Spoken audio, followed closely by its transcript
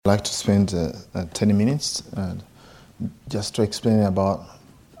I'd like to spend 10 minutes just to explain about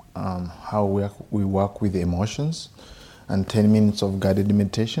how we work with emotions, and 10 minutes of guided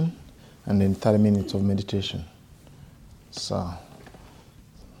meditation, and then 30 minutes of meditation. So,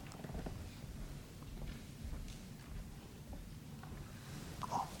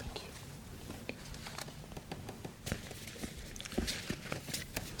 thank you.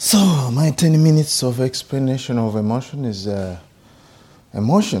 So, my 10 minutes of explanation of emotion is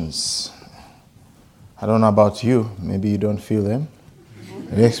emotions. I don't know about you, maybe you don't feel them.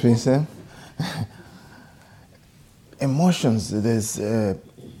 Have you experienced them? Emotions, there's a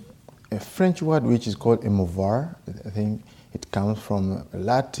French word which is called émouvoir. I think it comes from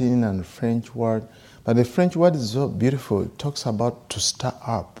Latin and French word. But the French word is so beautiful. It talks about to stir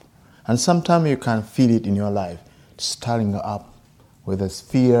up. And sometimes you can feel it in your life, stirring up, whether it's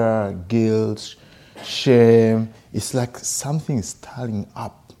fear, guilt, shame. It's like something stirring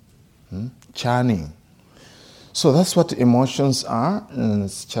up, churning. So that's what emotions are. And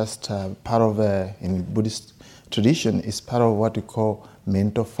it's just part of, in Buddhist tradition, it's part of what we call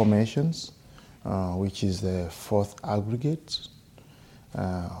mental formations, which is the fourth aggregate.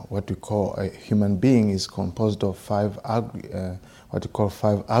 What we call a human being is composed of five aggregates: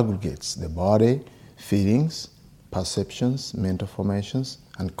 the body, feelings, perceptions, mental formations,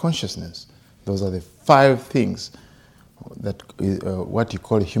 and consciousness. Those are the 5 things that what you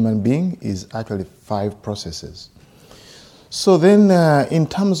call a human being is actually 5 processes. So then, in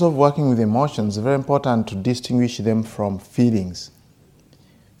terms of working with emotions, it's very important to distinguish them from feelings.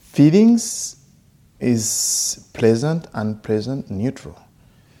 Feelings is pleasant, unpleasant, neutral.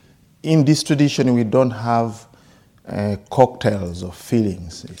 In this tradition, we don't have cocktails of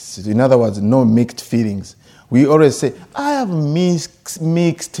feelings. In other words, no mixed feelings. We always say, I have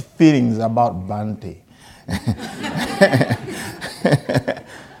mixed feelings about Bhante.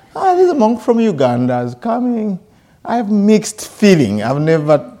 There's a monk from Uganda is coming. I have mixed feeling. I've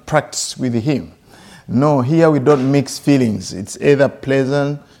never practiced with him. No, here we don't mix feelings. It's either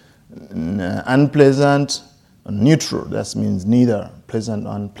pleasant, unpleasant, neutral. That means neither pleasant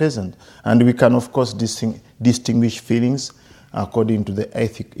or unpleasant. And we can, of course, distinguish feelings according to the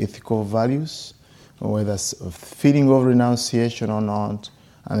ethical values, whether it's a feeling of renunciation or not.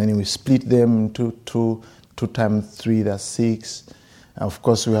 And then we split them into 2 times 3, that's 6. Of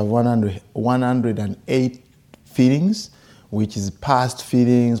course, we have 108 feelings, which is past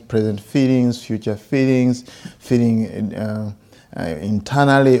feelings, present feelings, future feelings, feeling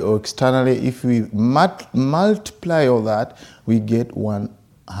internally or externally. If we multiply all that, we get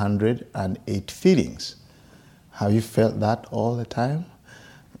 108 feelings. Have you felt that all the time?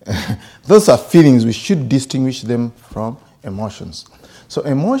 Those are feelings. We should distinguish them from emotions. So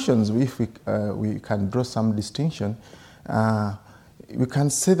emotions, if we can draw some distinction, we can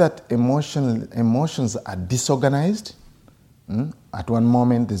say that emotions are disorganized. At one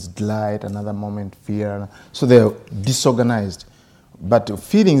moment there's delight, another moment fear. So they're disorganized. But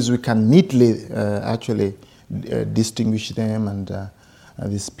feelings, we can neatly actually distinguish them, and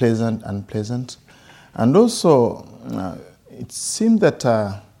this pleasant, unpleasant. And also, it seems that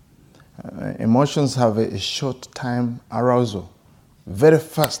emotions have a short time arousal. Very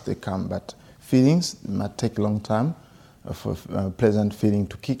fast they come, but feelings might take a long time for a pleasant feeling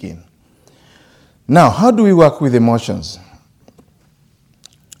to kick in. Now, how do we work with emotions?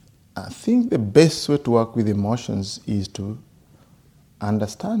 I think the best way to work with emotions is to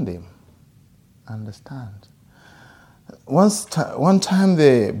understand them. Understand. One time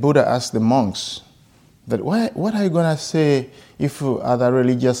the Buddha asked the monks that, what are you going to say if other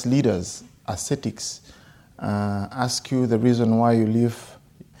religious leaders, ascetics, ask you the reason why you live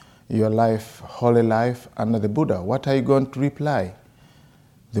your life, holy life, under the Buddha? What are you going to reply?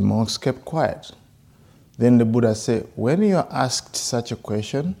 The monks kept quiet. Then the Buddha said, when you are asked such a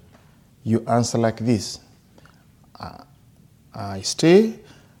question, you answer like this: I stay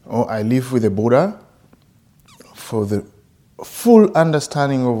or I live with the Buddha for the full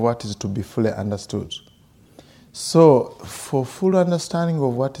understanding of what is to be fully understood. So, for full understanding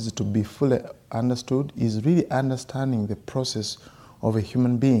of what is to be fully understood is really understanding the process of a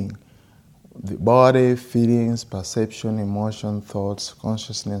human being. The body, feelings, perception, emotion, thoughts,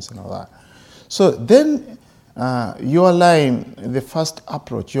 consciousness, and all that. So then your line, the first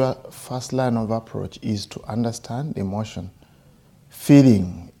approach, your first line of approach is to understand emotion.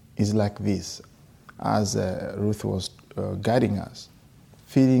 Feeling is like this, as Ruth was guiding us.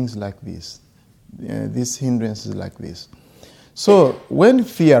 Feelings like this. This hindrance is like this. So when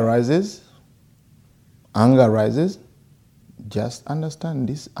fear rises, anger rises, just understand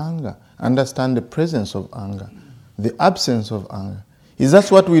this anger. Understand the presence of anger, the absence of anger. Is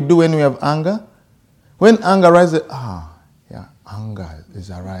that what we do when we have anger? When anger rises, anger is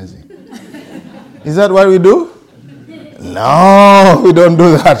arising. Is that what we do? No, we don't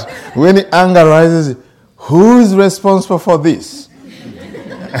do that. When anger rises, who is responsible for this?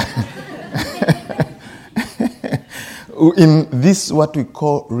 In this, what we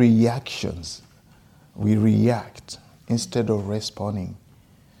call reactions. We react instead of responding.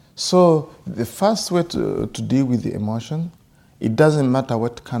 So the first way to deal with the emotion, it doesn't matter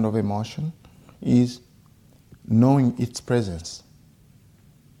what kind of emotion, is knowing its presence.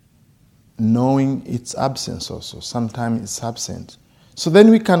 Knowing its absence also. Sometimes it's absent. So then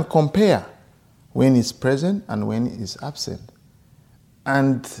we can compare when it's present and when it's absent.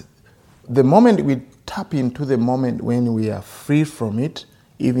 And the moment we tap into the moment when we are free from it,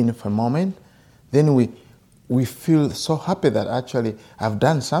 even for a moment, then we feel so happy that actually I've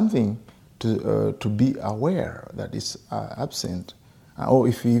done something to be aware that it's absent. Or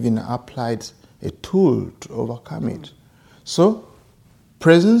if we even applied a tool to overcome it. So,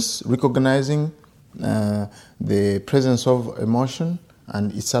 presence, recognizing the presence of emotion,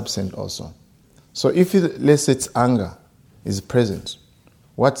 and it's absent also. So if let's say it's anger is present,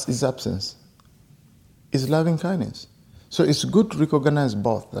 what is absence? Is loving kindness. So it's good to recognize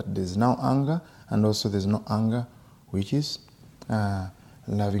both, that there's now anger and also there's no anger, which is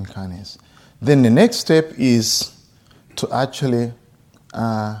loving kindness. Then the next step is to actually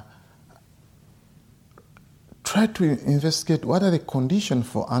try to investigate what are the conditions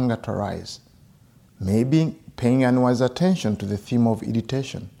for anger to arise. Maybe paying unwise attention to the theme of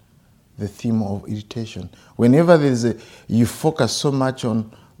irritation. The theme of irritation. Whenever you focus so much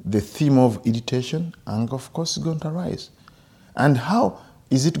on the theme of irritation, anger, of course, is going to arise. And how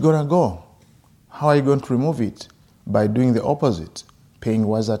is it going to go? How are you going to remove it? By doing the opposite, paying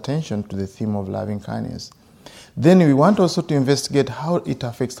wise attention to the theme of loving kindness. Then we want also to investigate how it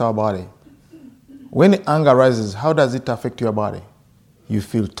affects our body. When anger rises, how does it affect your body? You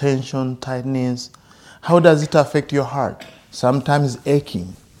feel tension, tightness. How does it affect your heart? Sometimes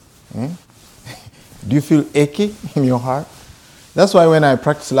aching. Do you feel achy in your heart? That's why when I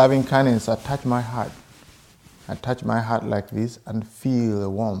practice loving kindness, I touch my heart. I touch my heart like this and feel the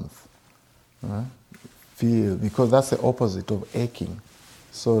warmth. Feel, because that's the opposite of aching.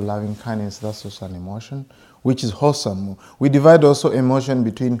 So loving kindness, that's also an emotion, which is wholesome. We divide also emotion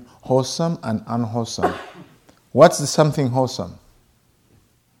between wholesome and unwholesome. What's something wholesome?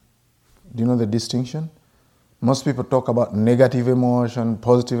 Do you know the distinction? Most people talk about negative emotion,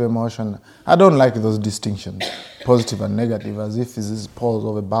 positive emotion. I don't like those distinctions, positive and negative, as if this is poles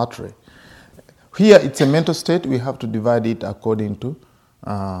of a battery. Here it's a mental state. We have to divide it according to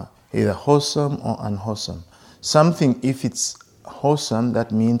either wholesome or unwholesome. Something, if it's wholesome,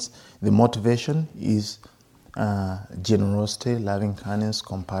 that means the motivation is generosity, loving kindness,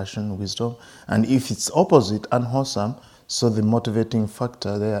 compassion, wisdom. And if it's opposite, unwholesome, so the motivating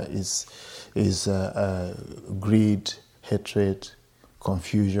factor there is greed, hatred,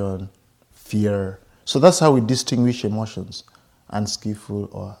 confusion, fear. So that's how we distinguish emotions: unskillful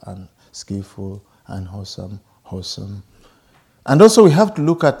or unskillful, unwholesome, wholesome. And also we have to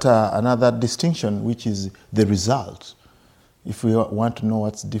look at another distinction, which is the result. If we want to know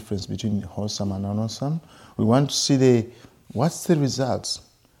what's the difference between wholesome and unwholesome, we want to see what's the results.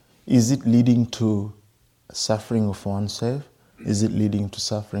 Is it leading to suffering for oneself? Is it leading to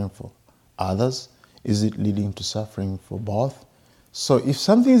suffering for others? Is it leading to suffering for both? So if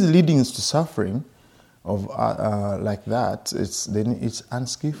something is leading to suffering of like that, then it's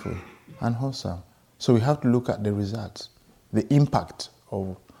unskillful, unwholesome. So we have to look at the results, the impact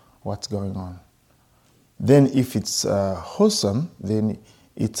of what's going on. Then if it's wholesome, then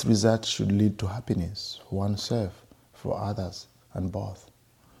its results should lead to happiness for oneself, for others, and both.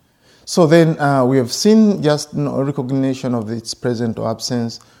 So then we have seen just recognition of its presence or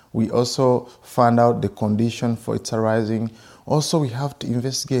absence. We also found out the condition for its arising. Also we have to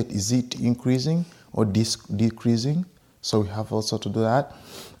investigate, is it increasing or decreasing? So we have also to do that.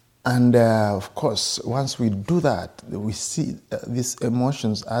 And of course, once we do that, we see these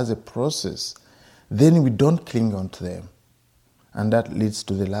emotions as a process, then we don't cling on to them. And that leads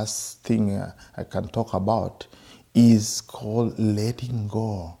to the last thing I can talk about, is called letting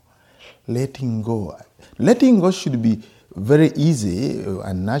go. Letting go. Letting go should be very easy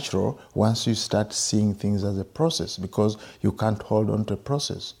and natural once you start seeing things as a process, because you can't hold on to a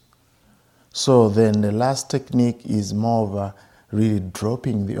process. So then the last technique is more of a really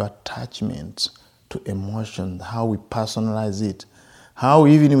dropping the attachment to emotion, how we personalize it, how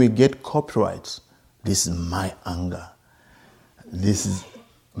even we get copyrights. This is my anger. This is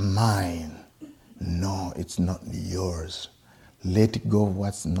mine. No, it's not yours. let go of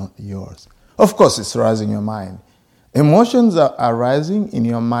what's not yours. Of course, it's rising in your mind. Emotions are arising in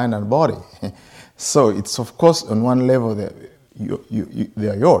your mind and body. So it's, of course, on one level, they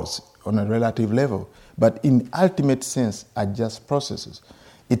are yours, on a relative level. But in ultimate sense, are just processes.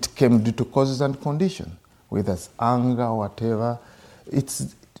 It came due to causes and conditions, whether it's anger or whatever.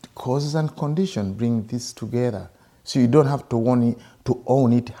 It's causes and conditions bring this together. So you don't have to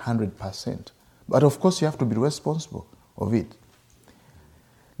own it 100%. But of course, you have to be responsible of it.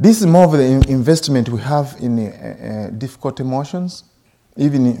 This is more of the investment we have in difficult emotions.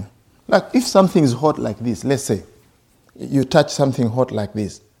 Even like if something is hot like this, let's say, you touch something hot like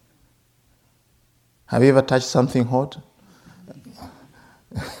this. Have you ever touched something hot?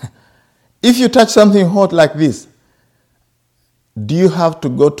 If you touch something hot like this, do you have to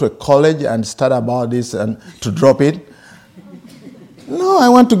go to a college and study about this and to drop it? No, I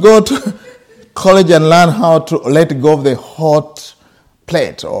want to go to college and learn how to let go of the hot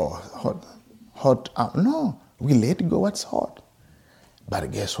plate or hot. No, we let go what's hot.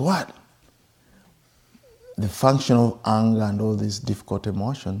 But guess what? The function of anger and all these difficult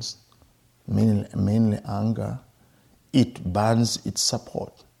emotions, mainly anger, it burns its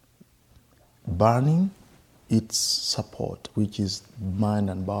support. Burning its support, which is mind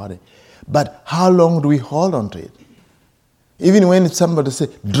and body. But how long do we hold on to it? Even when somebody says,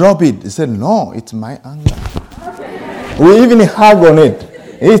 drop it, they say, no, it's my anger. We even hug on it.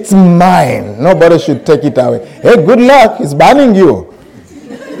 It's mine. Nobody should take it away. Hey, good luck, it's burning you.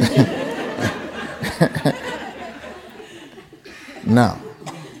 Now,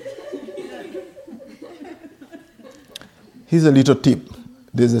 here's a little tip.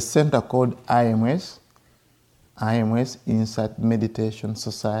 There's a center called IMS, Insight Meditation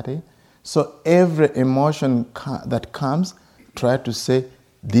Society. So every emotion that comes, try to say,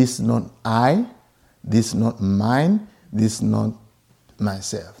 this is not I, this is not mine, this is not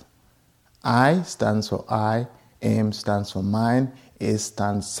myself. I stands for I, M stands for mine, S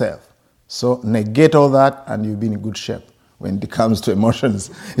stands self. So negate all that and you'll be in good shape when it comes to emotions.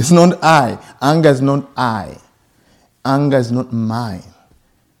 It's not I. Anger is not I. Anger is not mine.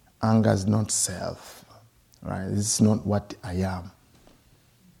 Anger is not self. Right? This is not what I am.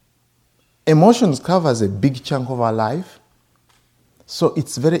 Emotions covers a big chunk of our life. So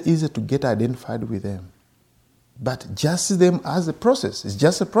it's very easy to get identified with them. But just see them as a process. It's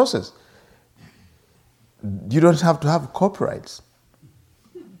just a process. You don't have to have copyrights.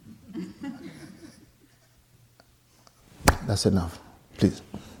 That's enough. Please,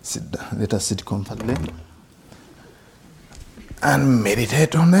 sit down. Let us sit comfortably and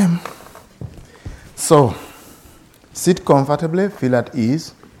meditate on them. So, sit comfortably, feel at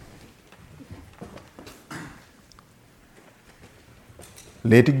ease.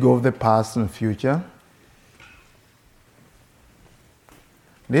 Let it go of the past and future.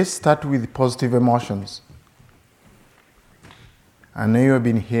 Let's start with positive emotions. I know you have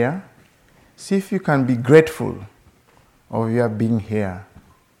been here. See if you can be grateful of your being here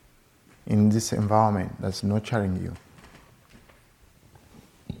in this environment that's nurturing you.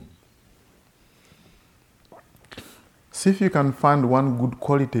 See if you can find one good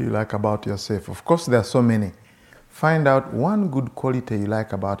quality you like about yourself. Of course, there are so many. Find out one good quality you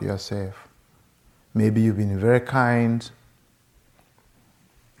like about yourself. Maybe you've been very kind.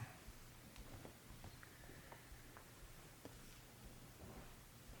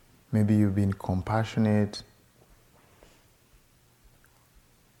 Maybe you've been compassionate.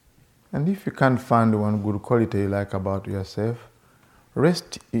 And if you can't find one good quality you like about yourself,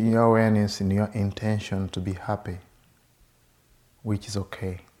 rest in your awareness, in your intention to be happy, which is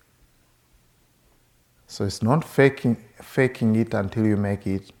okay. So it's not faking it until you make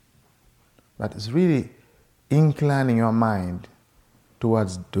it, but it's really inclining your mind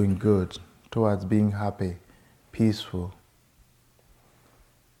towards doing good, towards being happy, peaceful.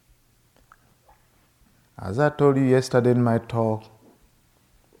 As I told you yesterday in my talk,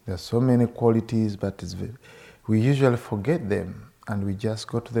 there are so many qualities, but we usually forget them and we just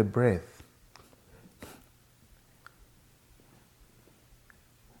go to the breath.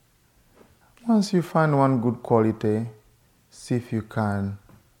 Once you find one good quality, see if you can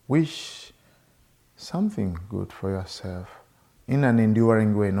wish something good for yourself in an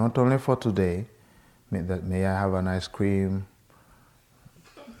enduring way, not only for today. May I have an ice cream,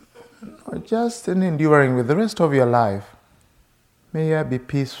 or just an enduring with the rest of your life. May I be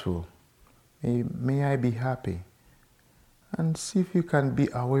peaceful. May I be happy. And see if you can be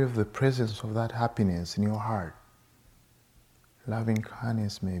aware of the presence of that happiness in your heart. Loving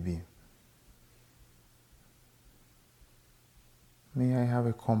kindness maybe. May I have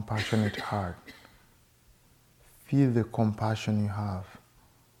a compassionate heart. feel the compassion you have,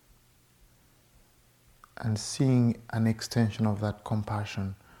 and seeing an extension of that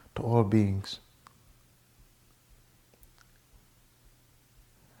compassion to all beings.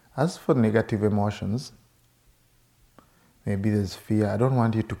 As for negative emotions, maybe there's fear. I don't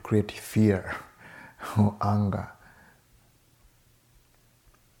want you to create fear or anger.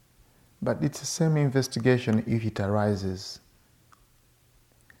 But it's the same investigation if it arises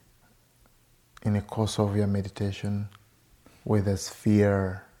in the course of your meditation, whether there's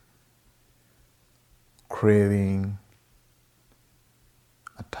fear, craving,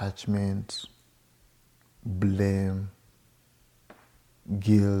 attachment, blame,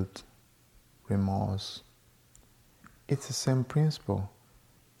 guilt, remorse. It's the same principle.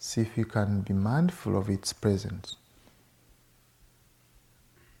 See if you can be mindful of its presence.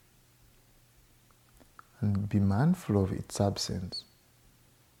 And be mindful of its absence.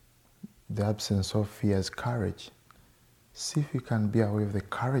 The absence of fear is courage. See if you can be aware of the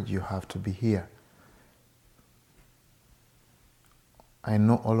courage you have to be here. I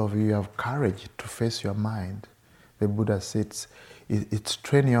know all of you have courage to face your mind. The Buddha says it's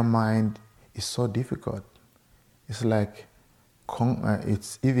training your mind is so difficult. It's like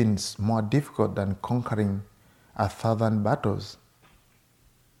it's even more difficult than conquering 1,000 battles,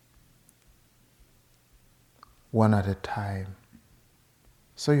 one at a time.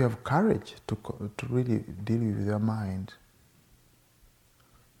 So you have courage to really deal with your mind.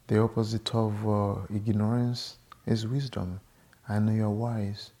 The opposite of ignorance is wisdom. I know you're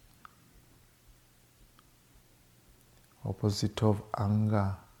wise. Opposite of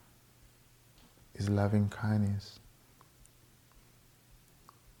anger is loving kindness.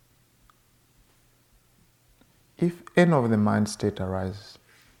 If any of the mind state arises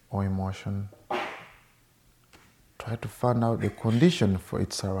or emotion, try to find out the condition for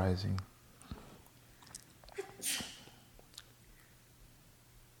its arising.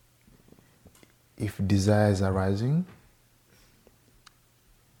 If desire is arising,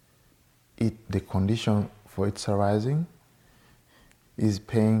 the condition for its arising is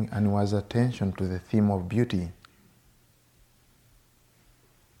paying unwise attention to the theme of beauty.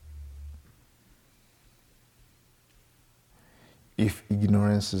 If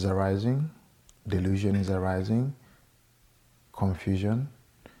ignorance is arising, delusion is arising, confusion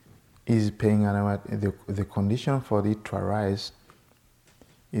is paying the condition for it to arise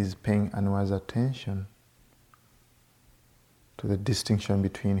is paying unwise attention to the distinction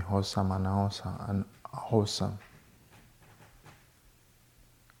between wholesome and unwholesome.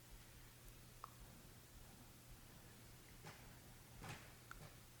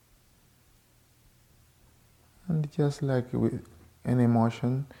 And just like with any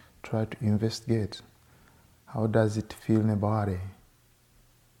emotion, try to investigate. How does it feel in the body?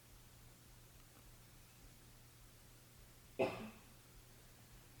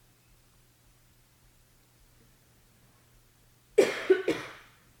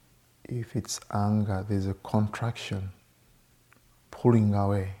 If it's anger, there's a contraction, pulling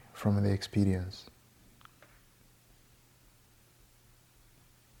away from the experience.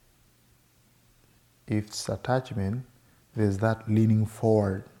 If it's attachment, there's that leaning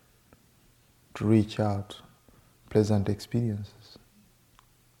forward to reach out, pleasant experiences.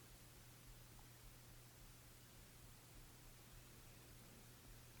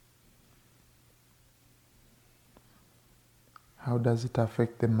 How does it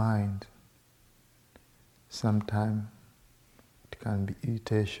affect the mind? Sometimes it can be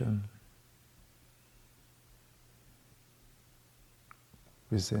irritation,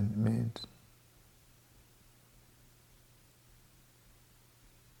 resentment.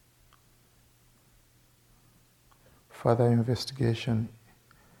 Further investigation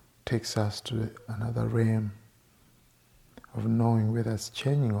takes us to another realm of knowing whether it's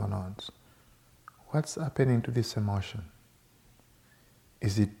changing or not. What's happening to this emotion?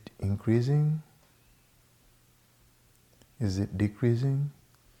 Is it increasing? Is it decreasing?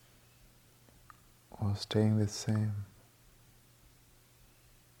 Or staying the same?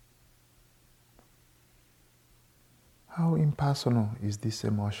 How impersonal is this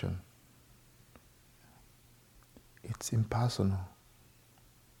emotion? It's impersonal.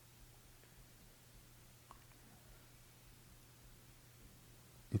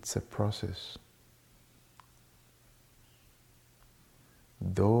 It's a process.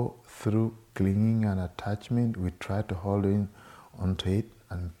 Though through clinging and attachment we try to hold onto it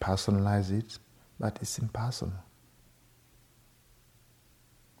and personalize it, but it's impersonal.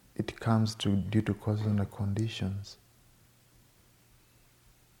 It comes due to causes and conditions.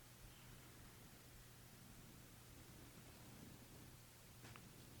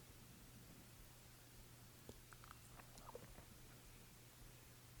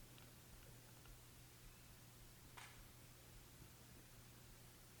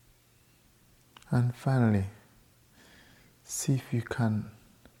 And finally, see if you can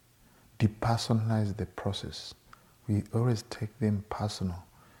depersonalize the process. We always take them personal.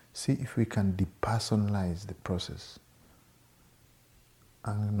 See if we can depersonalize the process.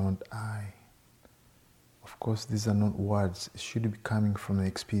 Anger, not I. Of course, these are not words. It should be coming from the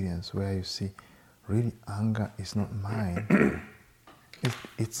experience where you see, really, anger is not mine.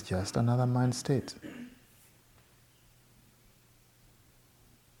 It's just another mind state.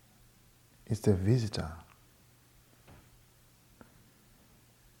 It's a visitor.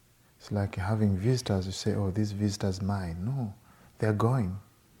 It's like having visitors. You say, oh, this visitor is mine. No, they're going.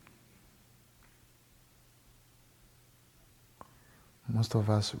 Most of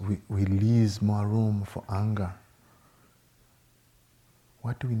us, we release more room for anger.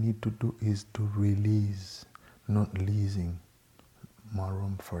 What we need to do is to release, not leasing more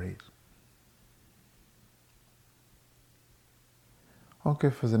room for it. Okay,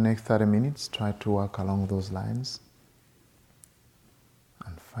 for the next 30 minutes, try to work along those lines.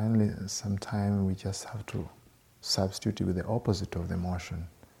 And finally, sometime we just have to substitute it with the opposite of the emotion,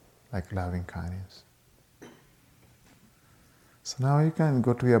 like loving kindness. So now you can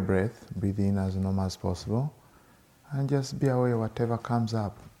go to your breath, breathe in as normal as possible, and just be aware of whatever comes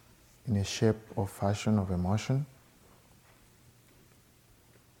up in a shape or fashion of emotion.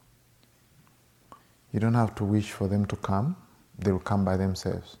 You don't have to wish for them to come. They will come by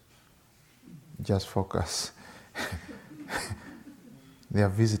themselves. Just focus. They are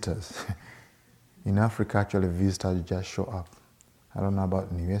visitors. In Africa, actually, visitors just show up. I don't know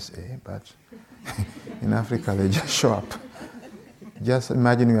about in the USA, but in Africa, they just show up. Just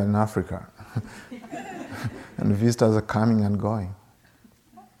imagine you are in Africa, and visitors are coming and going.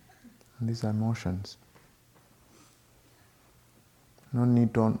 And these are emotions. No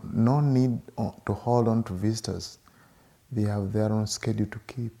need to hold on to visitors. They have their own schedule to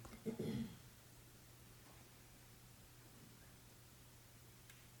keep.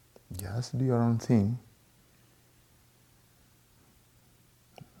 Just do your own thing.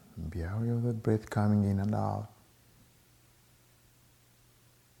 Be aware of the breath coming in and out.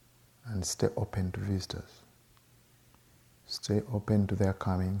 And stay open to visitors. Stay open to their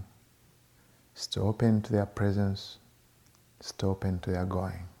coming. Stay open to their presence. Stay open to their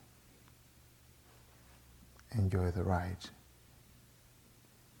going. Enjoy the ride.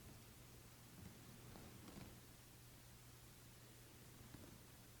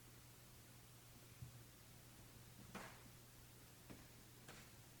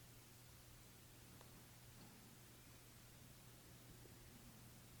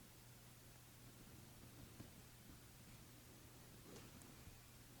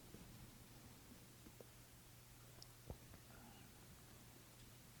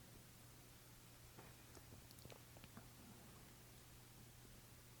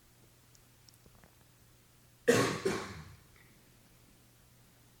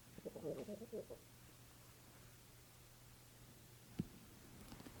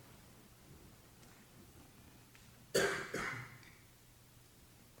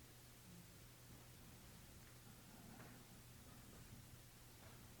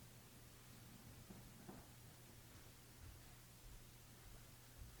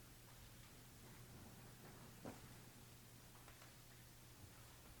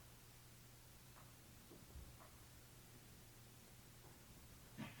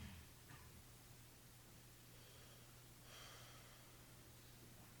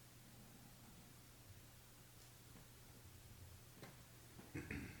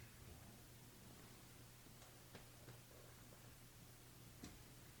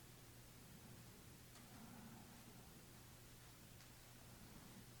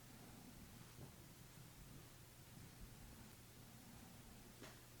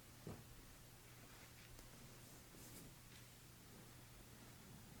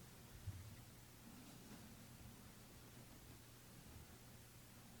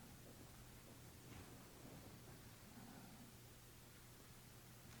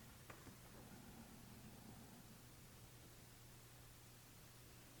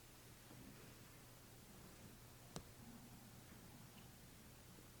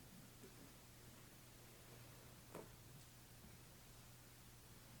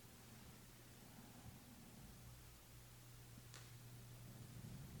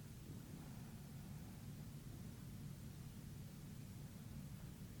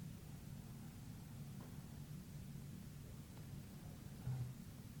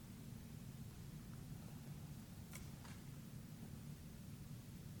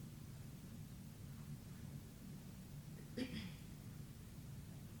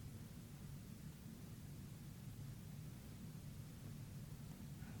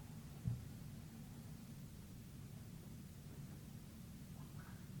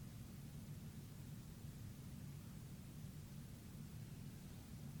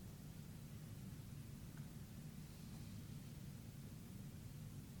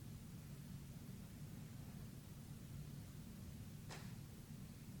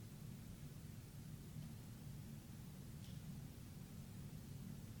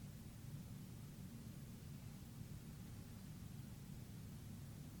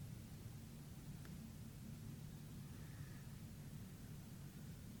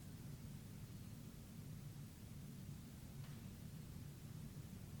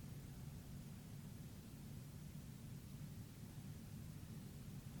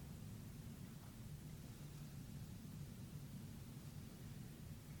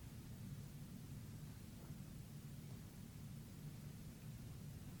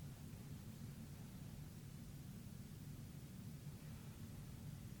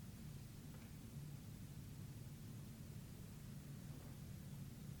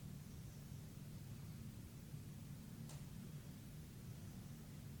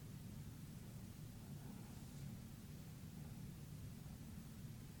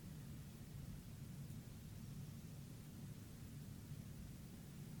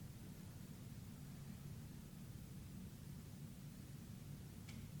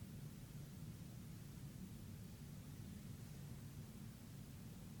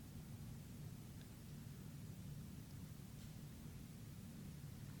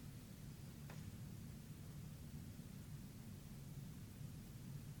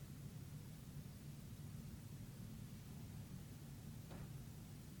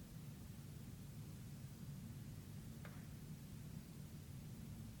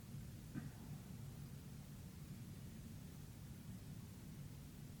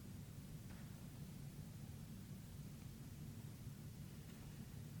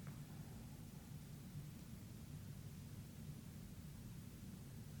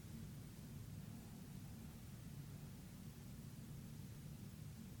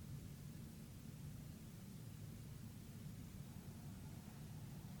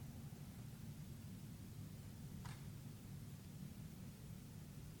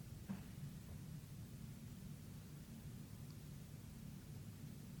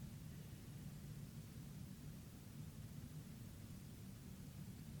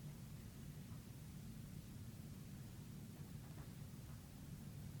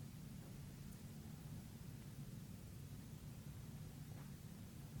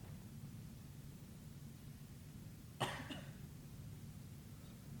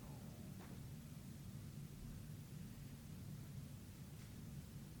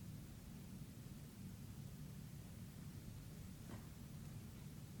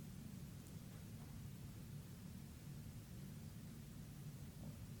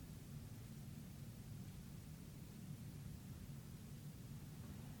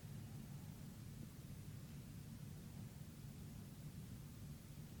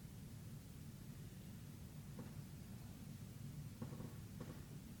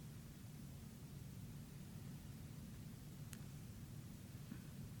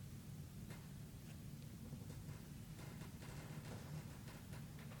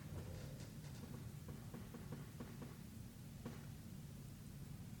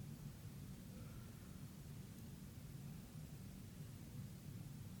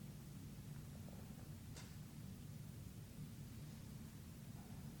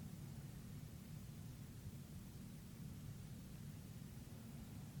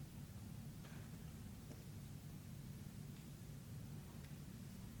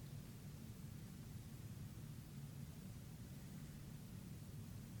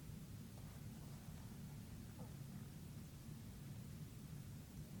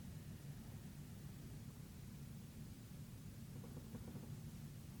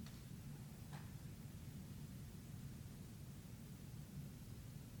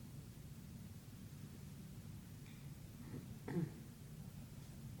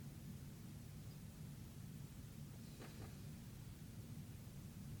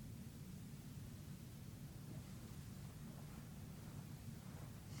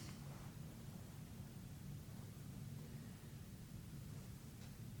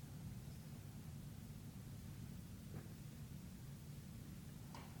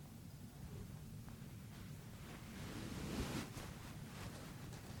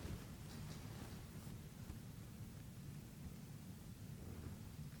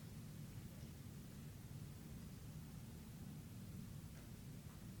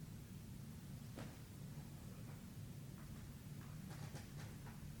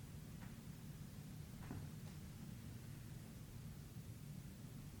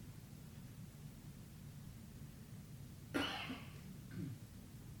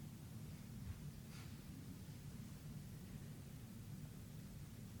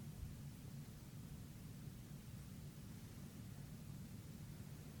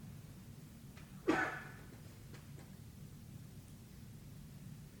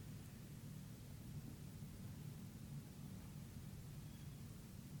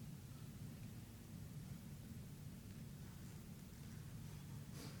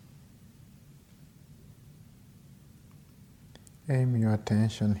 Aim your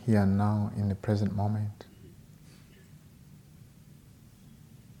attention here now in the present moment.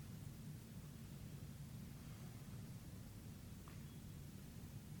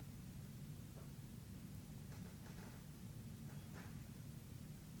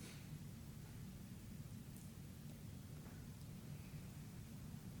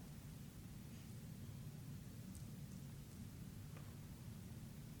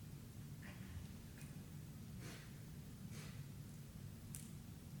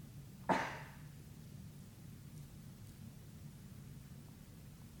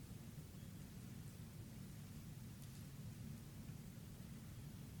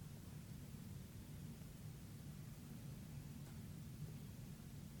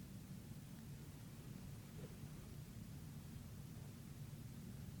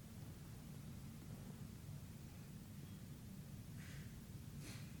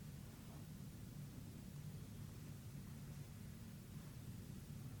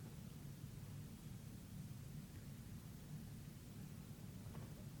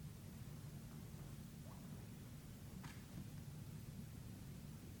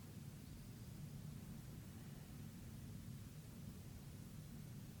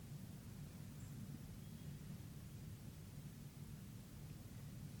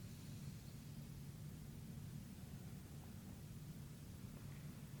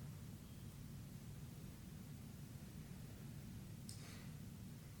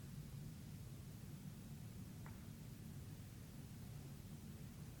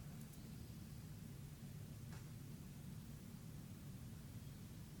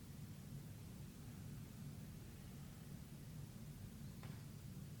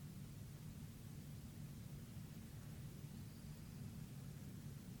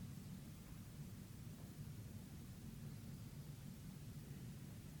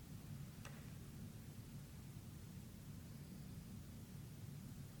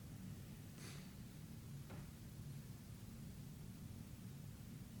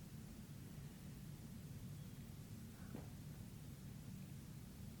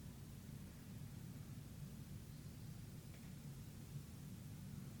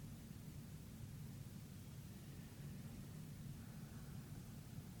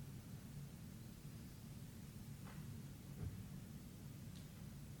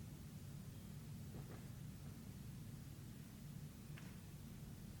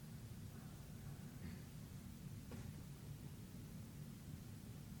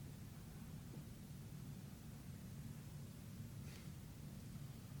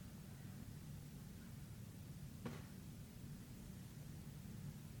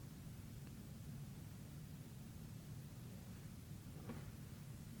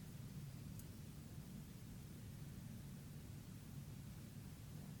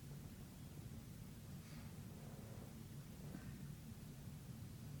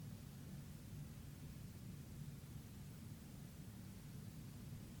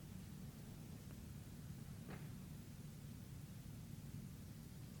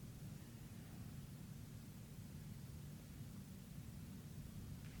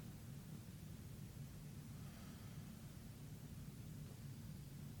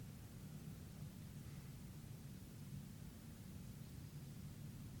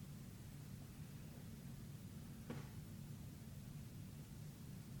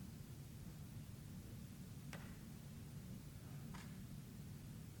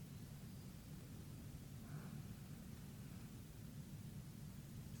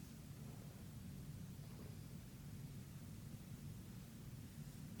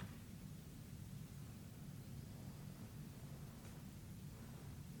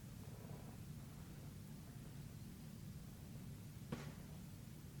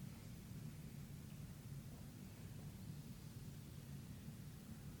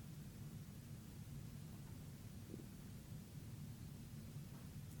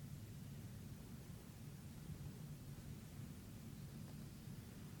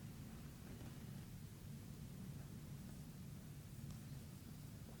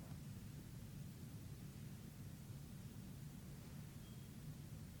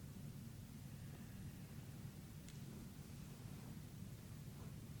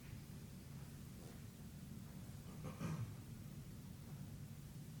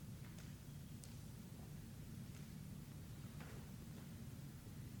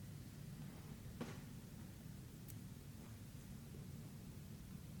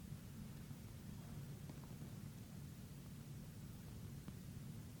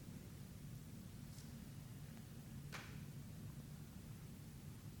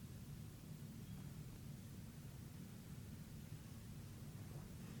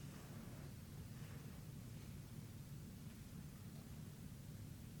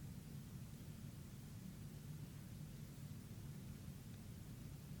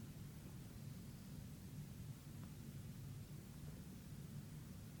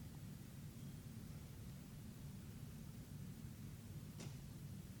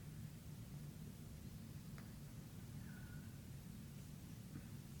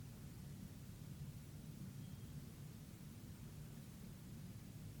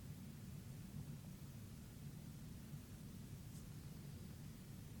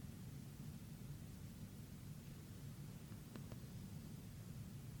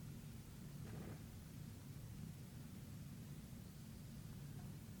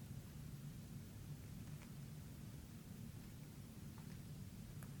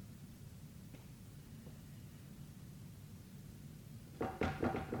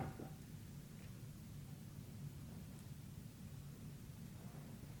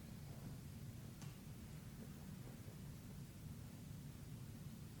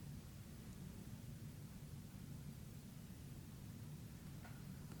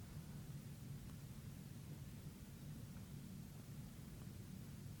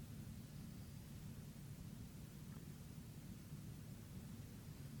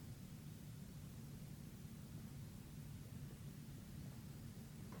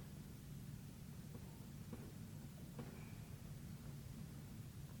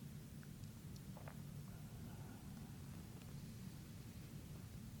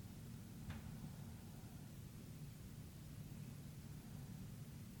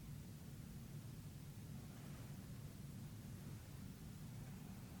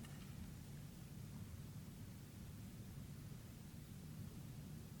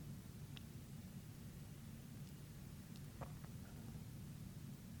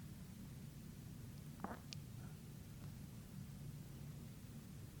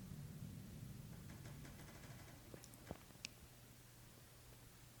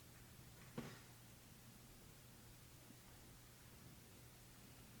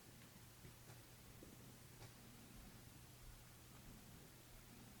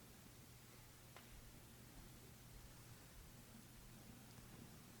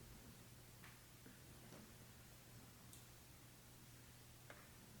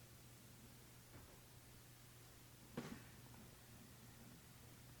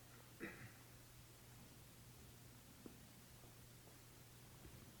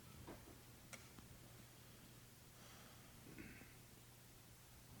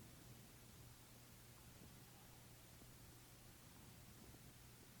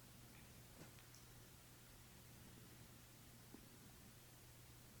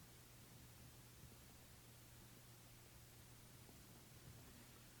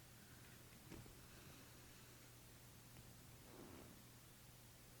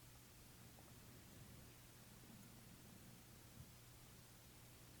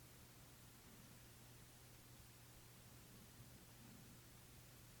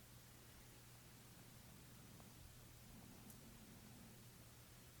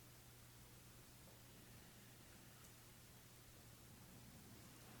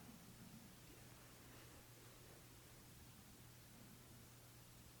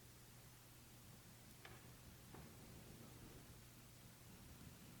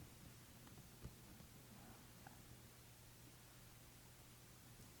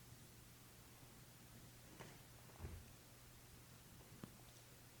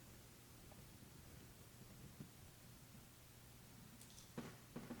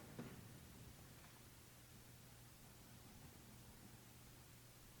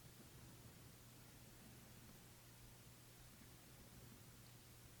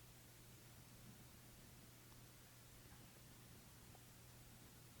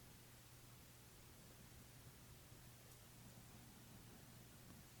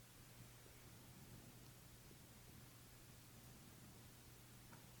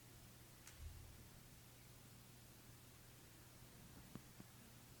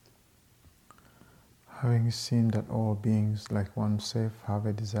 Having seen that all beings, like oneself, have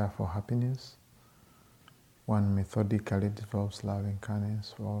a desire for happiness, one methodically develops love and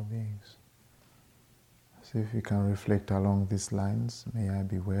kindness for all beings. So if you can reflect along these lines, may I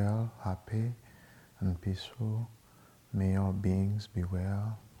be well, happy, and peaceful. May all beings be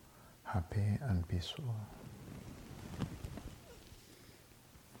well, happy, and peaceful.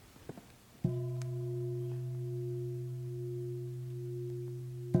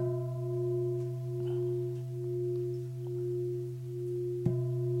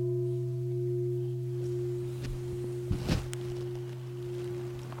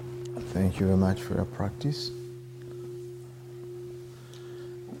 Thank you very much for your practice.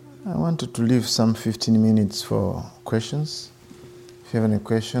 I wanted to leave some 15 minutes for questions. If you have any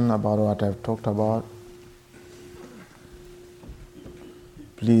question about what I've talked about,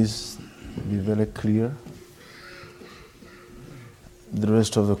 please be very clear. The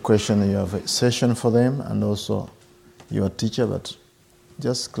rest of the question, you have a session for them and also your teacher, but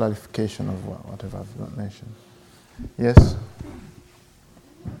just clarification of whatever I've not mentioned. Yes?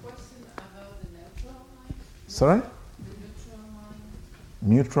 Sorry?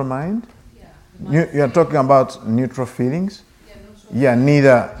 Neutral mind? Yeah. You are talking about neutral feelings? Yeah,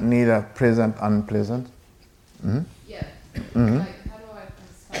 neither pleasant, unpleasant. Mm-hmm. Yeah. Mm-hmm. Like, how do I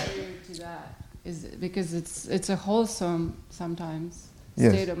aspire to that? Is it, because it's a wholesome sometimes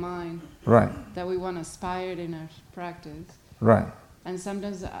state of mind. Right. That we want to aspire in our practice. Right. And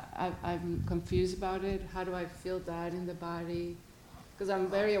sometimes I'm confused about it. How do I feel that in the body? Because I'm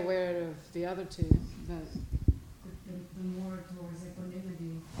very aware of the other two, but the more towards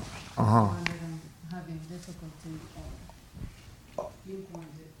equanimity, I'm having difficulty pinpoint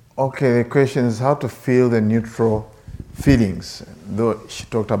it. Okay, the question is how to feel the neutral feelings. Though she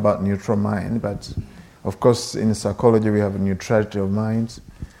talked about neutral mind, but of course in psychology we have neutrality of minds.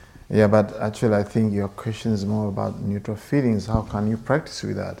 Yeah, but actually I think your question is more about neutral feelings. How can you practice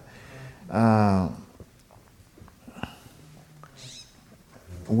with that?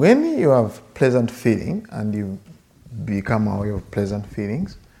 When you have pleasant feeling and you become aware of pleasant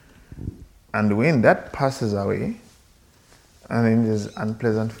feelings, and when that passes away, and then there's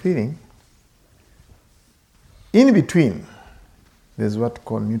unpleasant feeling, in between, there's what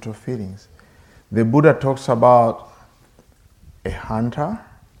called neutral feelings. The Buddha talks about a hunter,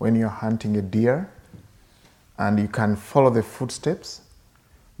 when you're hunting a deer, and you can follow the footsteps,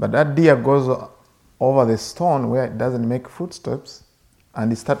 but that deer goes over the stone where it doesn't make footsteps, and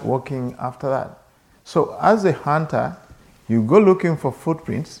you start walking after that. So as a hunter, you go looking for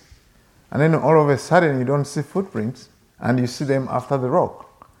footprints, and then all of a sudden you don't see footprints, and you see them after the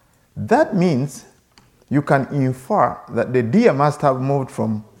rock. That means you can infer that the deer must have moved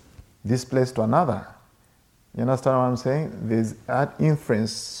from this place to another. You understand what I'm saying? There's that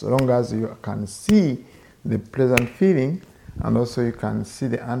inference, so long as you can see the pleasant feeling, and also you can see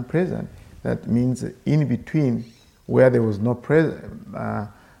the unpleasant. That means in between, where there was no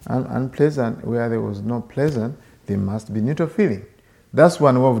unpleasant, where there was no pleasant, there must be neutral feeling. That's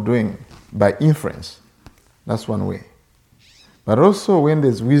one way of doing by inference. That's one way. But also when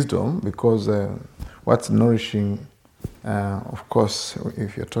there's wisdom, because what's nourishing, of course,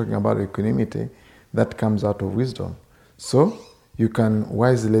 if you're talking about equanimity, that comes out of wisdom. So you can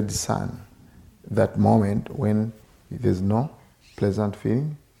wisely discern that moment when there's no pleasant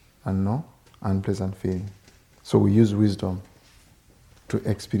feeling and no unpleasant feeling. So we use wisdom to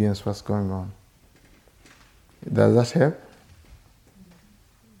experience what's going on. Does that help?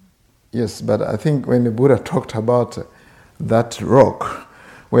 Yes, but I think when the Buddha talked about that rock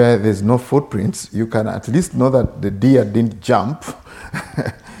where there's no footprints, you can at least know that the deer didn't jump.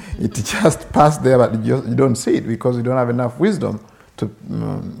 It just passed there, but you don't see it because you don't have enough wisdom to,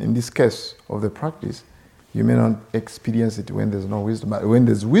 in this case of the practice, you may not experience it when there's no wisdom. But when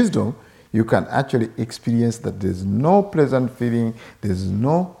there's wisdom, you can actually experience that there's no pleasant feeling, there's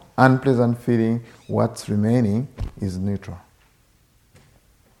no unpleasant feeling. What's remaining is neutral.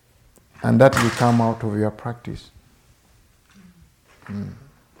 And that will come out of your practice.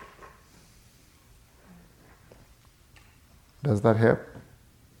 Does that help?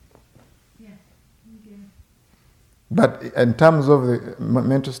 Yeah. Okay. But in terms of the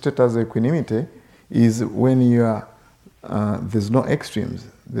mental status of equanimity, is when you are, there's no extremes,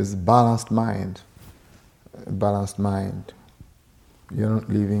 there's balanced mind. Balanced mind. You're not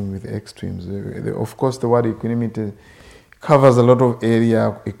living with extremes. Of course, the word equanimity covers a lot of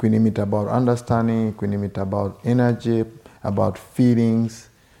area. Equanimity about understanding, equanimity about energy, about feelings.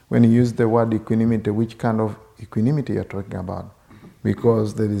 When you use the word equanimity, which kind of equanimity you're talking about?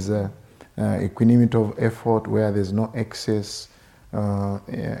 Because there is a equanimity of effort where there's no excess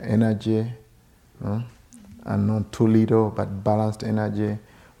energy, and not too little, but balanced energy.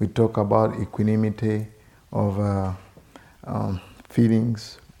 We talk about equanimity of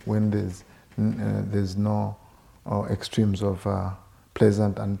feelings when there's no extremes of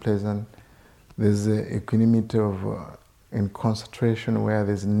pleasant, unpleasant. There's the equanimity of in concentration where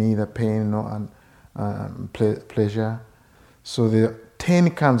there's neither pain nor pleasure. So there are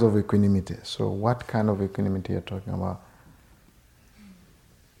 10 kinds of equanimity. So what kind of equanimity are you talking about?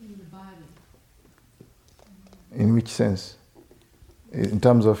 In the body. In which sense? In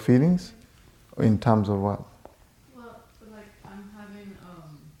terms of feelings? Or in terms of what? Well, like I'm having,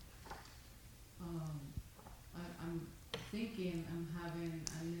 I'm thinking I'm having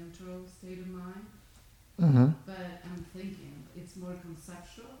a neutral state of mind, but I'm thinking it's more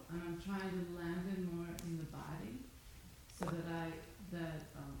conceptual, and I'm trying to land it more in the body, so that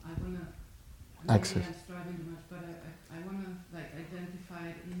I wanna. Maybe Access. I'm striving too much, but I wanna like identify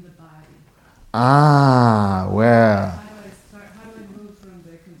it in the body. Ah, well. How do I move from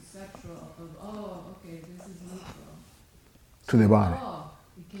the conceptual of, okay, this is neutral, To the body.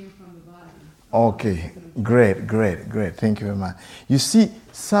 It came from the body. Okay, great. Thank you very much. You see,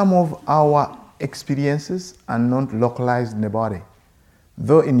 some of our experiences are not localized in the body.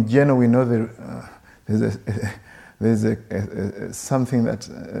 Though in general we know there's something that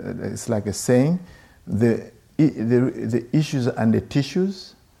it's like a saying, the issues and the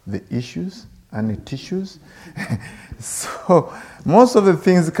tissues, so most of the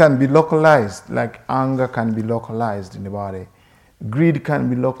things can be localized, like anger can be localized in the body. Greed can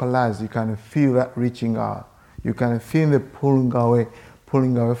be localized. You can feel that reaching out. You can feel the pulling away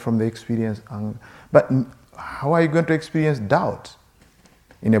from the experience. But how are you going to experience doubt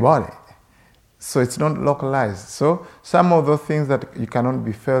in the body? So it's not localized. So some of those things that you cannot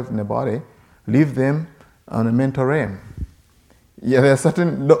be felt in the body, leave them on a mental realm. Yeah, there are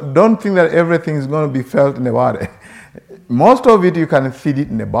certain. Don't think that everything is going to be felt in the body. Most of it you can feel it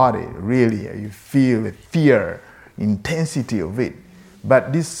in the body. Really, you feel the fear, intensity of it.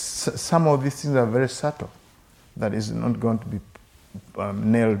 But some of these things are very subtle. That is not going to be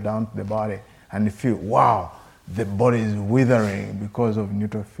nailed down to the body, and you feel, wow, the body is withering because of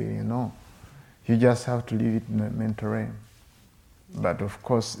neutral feeling. No, you just have to leave it in the mental realm. But of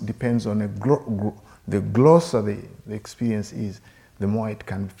course, it depends on the closer the experience is, the more it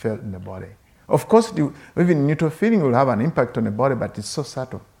can be felt in the body. Of course, even neutral feeling will have an impact on the body, but it's so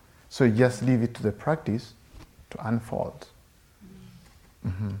subtle. So you just leave it to the practice to unfold.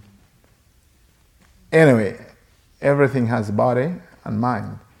 Anyway, everything has body and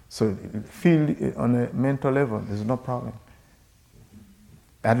mind. So feel it on a mental level, there's no problem.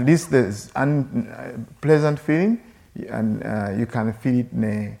 At least there's unpleasant feeling, and you can feel it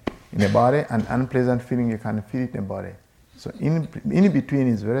in the body, and unpleasant feeling you can feel it in the body. So in between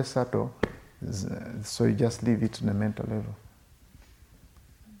is very subtle, so you just leave it in the mental level.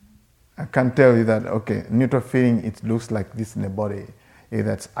 I can tell you that, okay, neutral feeling, it looks like this in the body,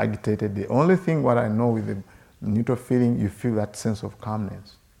 that's agitated. The only thing what I know with the neutral feeling, you feel that sense of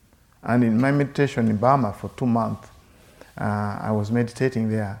calmness. And in my meditation in Burma for 2 months, I was meditating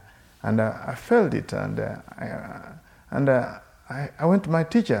there, and I felt it, and I went to my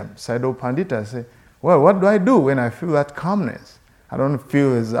teacher, Sayadaw Pandita. I said, well, what do I do when I feel that calmness? I don't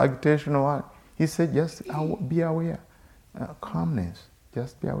feel as agitation or what. He said, just be aware, calmness.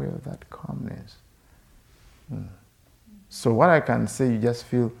 Just be aware of that calmness. So what I can say, you just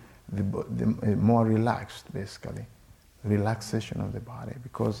feel the more relaxed, basically. Relaxation of the body,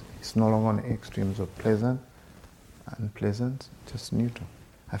 because it's no longer on the extremes of pleasant, unpleasant, just neutral.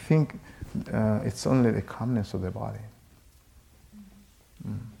 I think it's only the calmness of the body.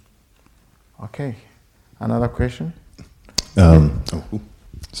 Okay. Another question?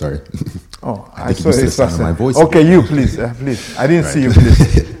 Sorry. Oh, I saw this person. My voice okay, you please. I didn't see you,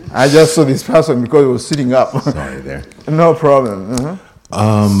 please. I just saw this person because he was sitting up. Sorry there. No problem.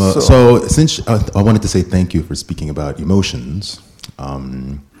 So since I wanted to say thank you for speaking about emotions,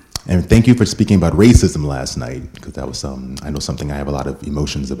 and thank you for speaking about racism last night, because that was I know something I have a lot of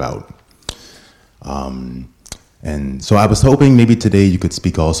emotions about. And so I was hoping maybe today you could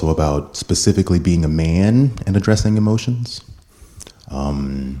speak also about specifically being a man and addressing emotions.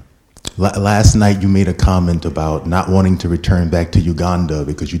 Last night you made a comment about not wanting to return back to Uganda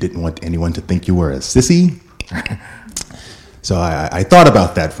because you didn't want anyone to think you were a sissy. So I thought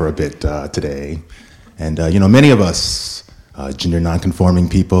about that for a bit today. And, many of us, gender nonconforming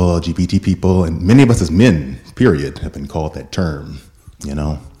people, LGBT people, and many of us as men, period, have been called that term,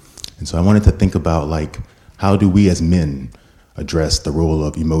 And so I wanted to think about, how do we as men address the role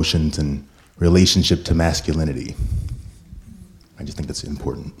of emotions and relationship to masculinity? I just think that's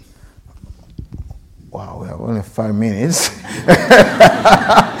important. Wow, we have only 5 minutes.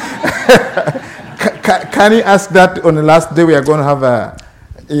 Can you ask that on the last day we are going to have a...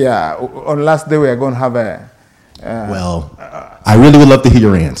 Yeah, on the last day we are going to have a... Well, I really would love to hear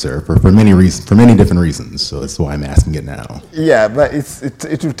your answer for many reasons, for many different reasons. So that's why I'm asking it now. Yeah, but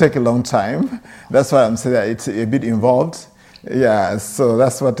it will take a long time. That's why I'm saying that it's a bit involved. Yeah, so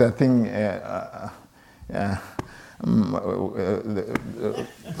that's what I think...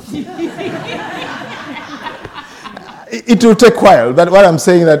 It will take a while, but what I'm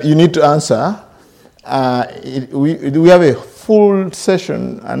saying that you need to answer. We have a full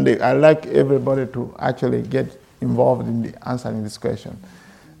session, and I like everybody to actually get involved in answering this question.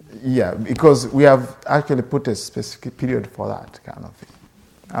 Yeah, because we have actually put a specific period for that kind of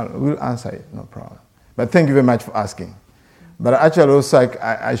thing. We'll answer it, no problem. But thank you very much for asking. But actually also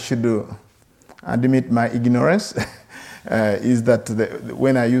I should admit my ignorance. Is that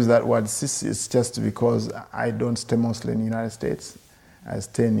when I use that word "cis," it's just because I don't stay mostly in the United States. I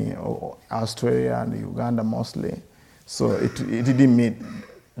stay in Australia and Uganda mostly. So it didn't meet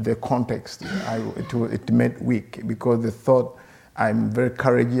the context. It made weak because they thought I'm very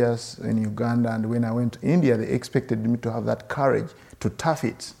courageous in Uganda, and when I went to India, they expected me to have that courage to tough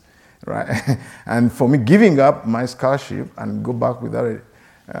it, right? And for me, giving up my scholarship and go back without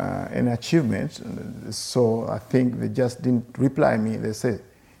an achievement, so I think they just didn't reply me. They said,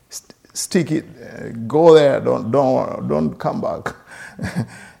 "Stick it, go there, don't come back."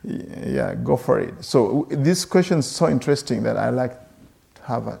 Yeah, go for it. So this question is so interesting that I like to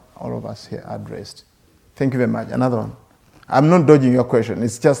have all of us here addressed. Thank you very much. Another one. I'm not dodging your question.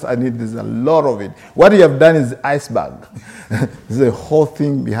 It's just there's a lot of it. What you have done is iceberg. There's a whole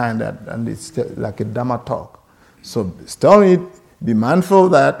thing behind that, and it's like a Dhamma talk. So stay on it. Be mindful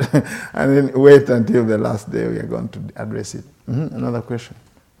of that, and then wait until the last day we are going to address it. Another question.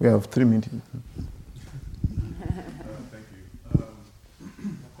 We have 3 minutes. Thank you.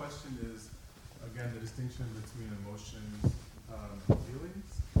 My question is, again, the distinction between emotions and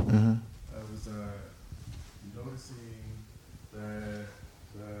feelings. I was noticing that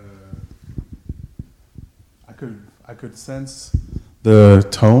I could sense the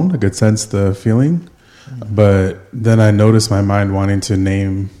tone, I could sense the feeling. But then I noticed my mind wanting to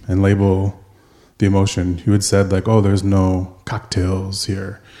name and label the emotion. You had said like, oh, there's no cocktails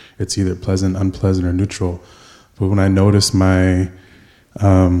here. It's either pleasant, unpleasant, or neutral. But when I noticed my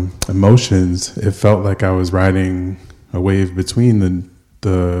emotions, it felt like I was riding a wave between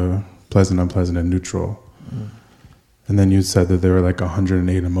the pleasant, unpleasant, and neutral. And then you said that there were like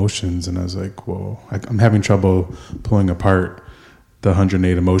 108 emotions. And I was like, whoa, I'm having trouble pulling apart the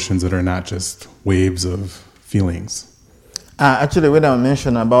 108 emotions that are not just waves of feelings. Actually, when I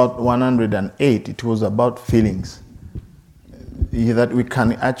mentioned about 108, it was about feelings. That we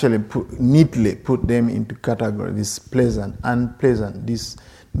can actually neatly put them into category, this pleasant, unpleasant, this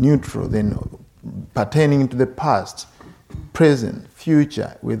neutral, then pertaining to the past, present,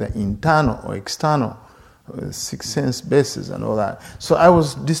 future, whether internal or external, six sense basis and all that. So I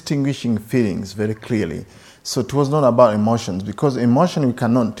was distinguishing feelings very clearly. So it was not about emotions, because emotion we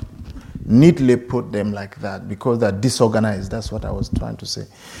cannot neatly put them like that because they're disorganized. That's what I was trying to say.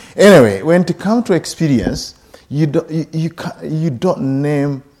 Anyway, when it comes to experience, you don't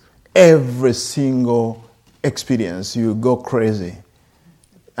name every single experience. You go crazy,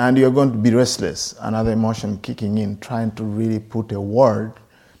 and you're going to be restless. Another emotion kicking in, trying to really put a word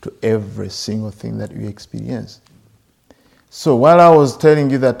to every single thing that we experience. So while I was telling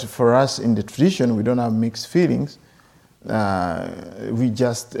you that for us in the tradition, we don't have mixed feelings, we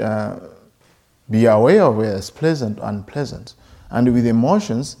just be aware of whether it's pleasant or unpleasant. And with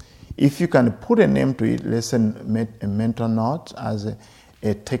emotions, if you can put a name to it, let's say a mental note as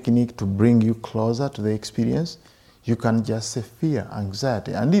a technique to bring you closer to the experience, you can just say fear,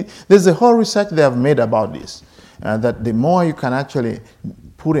 anxiety. And there's a whole research they have made about this, that the more you can actually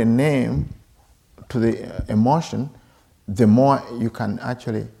put a name to the emotion, the more you can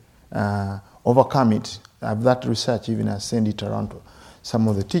actually overcome it. I have that research, even I send it around to some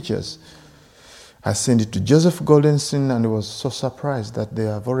of the teachers. I sent it to Joseph Goldenstein, and I was so surprised that they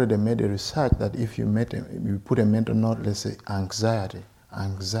have already made a research that if you put a mental note, let's say anxiety,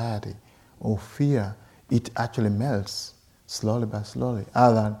 or fear, it actually melts slowly by slowly,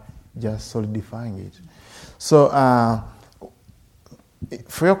 other than just solidifying it. So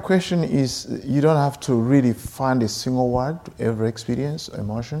for your question is, you don't have to really find a single word to every experience or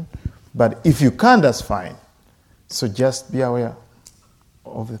emotion, but if you can, that's fine. So just be aware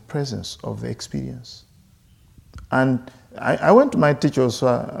of the presence of the experience. And I went to my teacher also,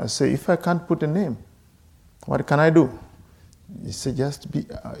 I say, if I can't put a name, what can I do? You say just be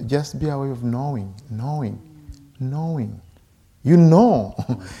aware of knowing. You know.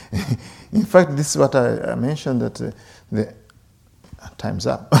 In fact, this is what I mentioned, that the time's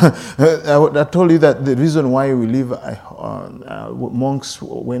up. I told you that the reason why we leave monks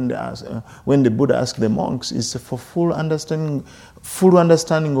when the Buddha asked the monks is for full understanding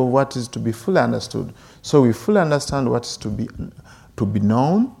of what is to be fully understood. So we fully understand what is to be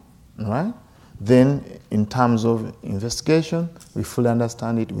known, right? Then, in terms of investigation, we fully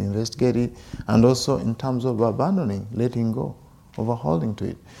understand it, we investigate it, and also in terms of abandoning, letting go, overholding to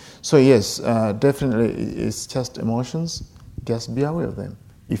it. So yes, definitely, it's just emotions. Just be aware of them.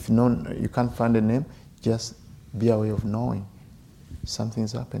 If you can't find a name, just be aware of knowing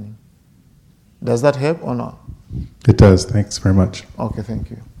something's happening. Does that help or not? It does. Thanks very much. Okay,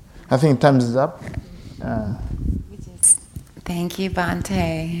 thank you. I think time is up. Thank you,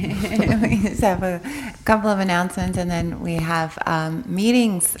 Bhante. We just have a couple of announcements, and then we have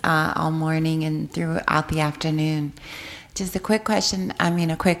meetings all morning and throughout the afternoon. Just a quick question,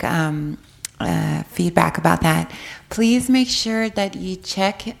 feedback about that. Please make sure that you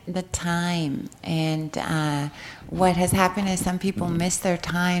check the time. And what has happened is some people miss their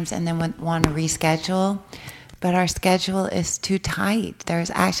times and then want to reschedule. But our schedule is too tight.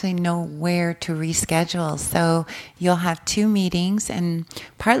 There's actually nowhere to reschedule. So you'll have 2 meetings, and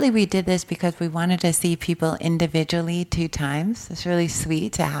partly we did this because we wanted to see people individually 2 times. It's really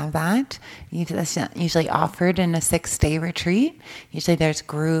sweet to have that. That's not usually offered in a 6-day retreat. Usually there's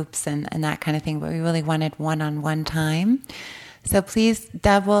groups and that kind of thing, but we really wanted one-on-one time. So please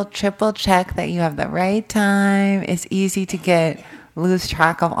double, triple check that you have the right time. It's easy to lose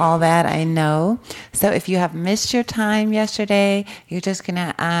track of all that, I know. So if you have missed your time yesterday, you're just going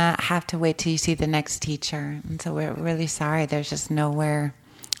to have to wait till you see the next teacher. And so we're really sorry. There's just nowhere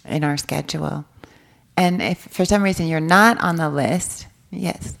in our schedule. And if for some reason you're not on the list,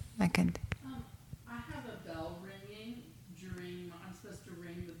 yes, I can. I have a bell ringing I'm supposed to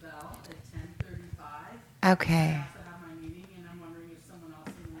ring the bell at 10:35. Okay. I have to have my meeting, and I'm wondering if someone else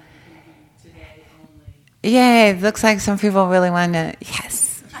in the room can do today only. Yay, it looks like some people really want to,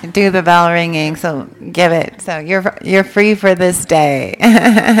 yes, do the bell ringing, so give it. So you're free for this day.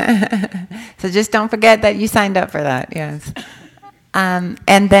 So just don't forget that you signed up for that, yes.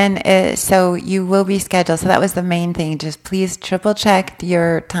 And then, so you will be scheduled. So that was the main thing. Just please triple check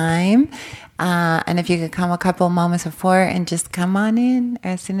your time. And if you could come a couple moments before and just come on in.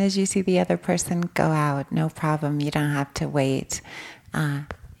 As soon as you see the other person, go out. No problem. You don't have to wait.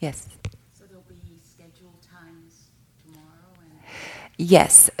 Yes.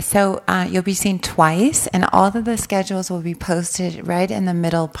 Yes, so you'll be seen twice, and all of the schedules will be posted right in the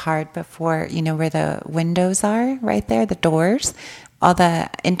middle part before, where the windows are, right there, the doors. All the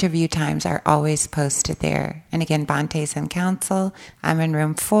interview times are always posted there. And again, Bhante's in council. I'm in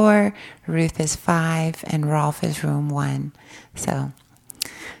room 4, Ruth is 5, and Rolf is room 1. So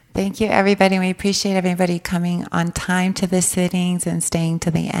thank you, everybody. We appreciate everybody coming on time to the sittings and staying to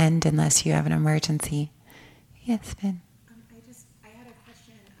the end unless you have an emergency. Yes, Finn.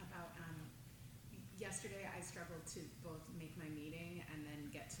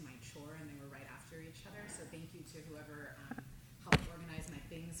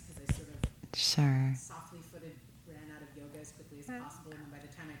 Sure. Softly footed, ran out of yoga as quickly as possible, and then by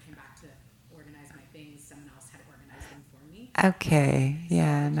the time I came back to organize my things, someone else had organized them for me. Okay,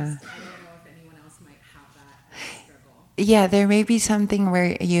 yeah, no. I don't know if anyone else might have that struggle. Yeah, there may be something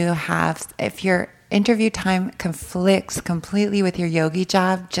where you have, if your interview time conflicts completely with your yogi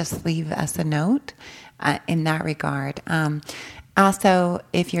job, just leave us a note in that regard. Also,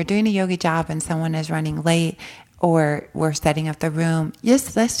 if you're doing a yogi job and someone is running late, or we're setting up the room,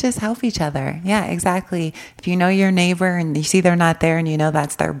 let's just help each other. Yeah, exactly. If you know your neighbor and you see they're not there and you know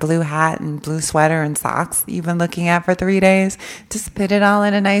that's their blue hat and blue sweater and socks you've been looking at for 3 days, just put it all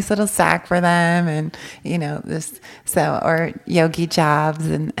in a nice little sack for them, and or yogi jobs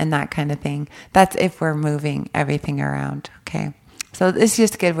and that kind of thing. That's if we're moving everything around, okay? So it's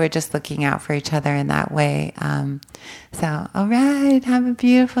just good. We're just looking out for each other in that way. So, all right, have a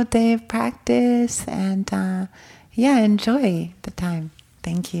beautiful day of practice, and enjoy the time.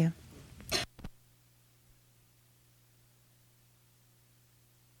 Thank you.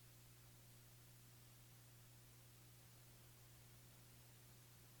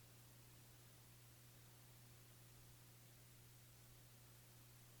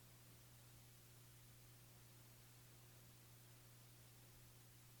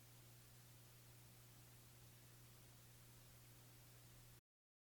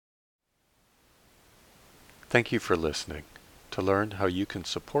 Thank you for listening. To learn how you can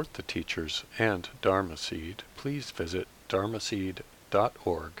support the teachers and Dharma Seed, please visit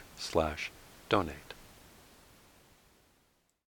dharmaseed.org/donate.